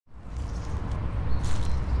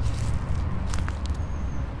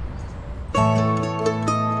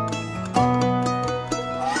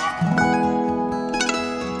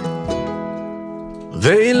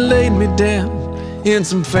They laid me down in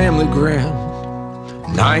some family ground,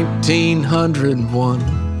 1901,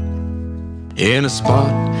 in a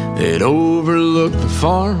spot that overlooked the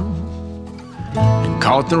farm and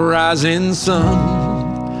caught the rising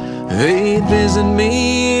sun. They'd visit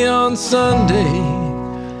me on Sunday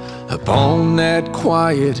upon that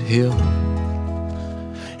quiet hill.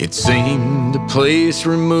 It seemed a place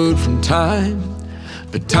removed from time,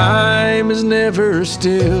 but time is never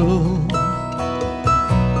still.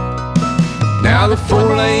 Now the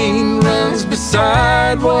 4-lane runs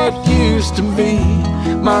beside what used to be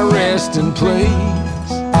my resting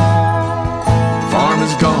place. Farm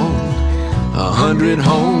is gone, 100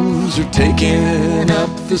 homes are taking up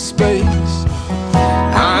the space.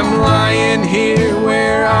 I'm lying here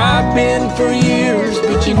where I've been for years,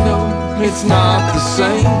 but you know it's not the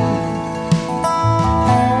same.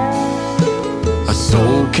 A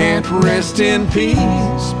soul can't rest in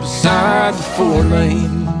peace beside the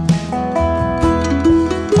 4-lane.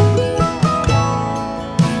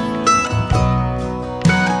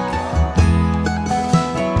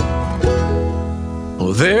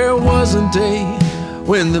 There was a day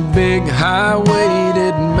when the big highway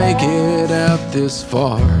didn't make it out this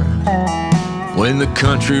far, when the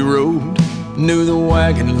country road knew the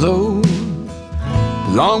wagon load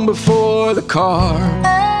long before the car,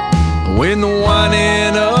 when the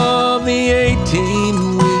whining of the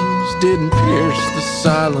 18 wheels didn't pierce the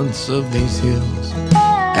silence of these hills,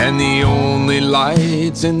 and the only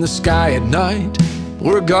lights in the sky at night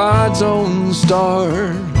were God's own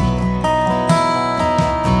stars.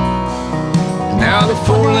 Now the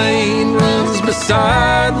 4-lane runs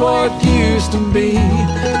beside what used to be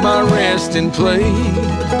my resting place.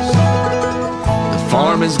 The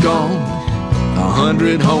farm is gone,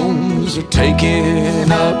 100 homes are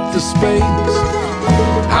taking up the space.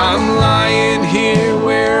 I'm lying here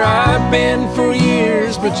where I've been for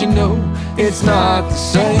years, but you know it's not the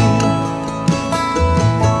same.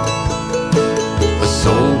 A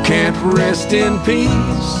soul can't rest in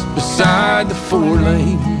peace beside the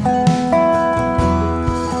 4-lane.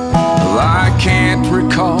 I can't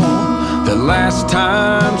recall the last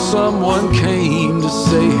time someone came to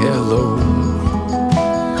say hello.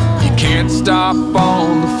 You can't stop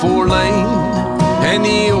on the 4-lane, and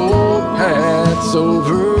the old path's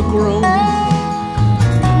overgrown.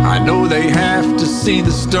 I know they have to see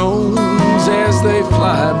the stones as they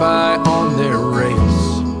fly by on their race.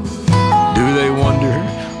 Do they wonder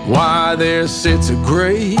why there sits a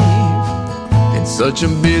grave in such a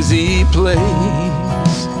busy place?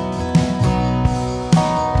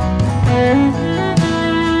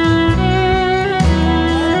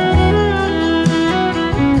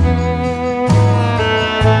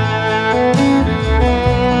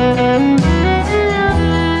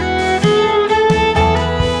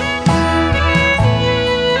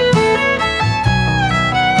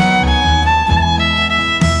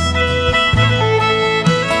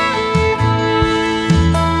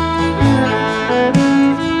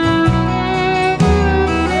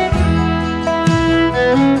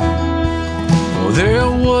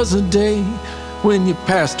 There was a day when you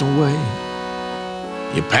passed away.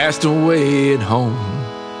 You passed away at home,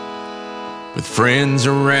 with friends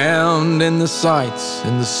around and the sights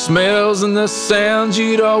and the smells and the sounds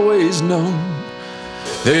you'd always known.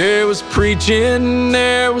 There was preaching,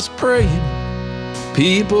 there was praying,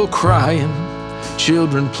 people crying,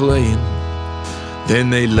 children playing. Then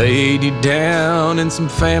they laid you down in some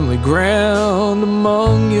family ground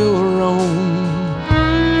among your own.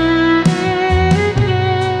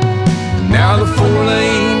 Now the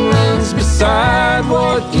 4-lane runs beside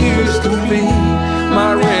what used to be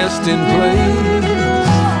my resting place.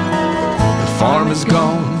 The farm is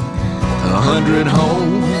gone, 100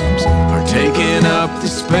 homes are taking up the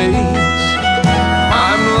space.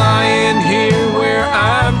 I'm lying here where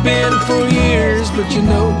I've been for years, but you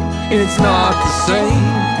know it's not the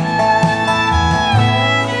same.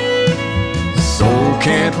 The soul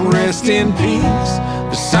can't rest in peace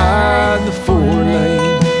beside the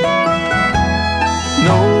 4-lane.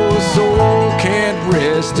 No soul can't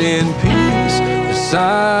rest in peace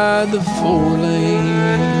beside the 4-lane.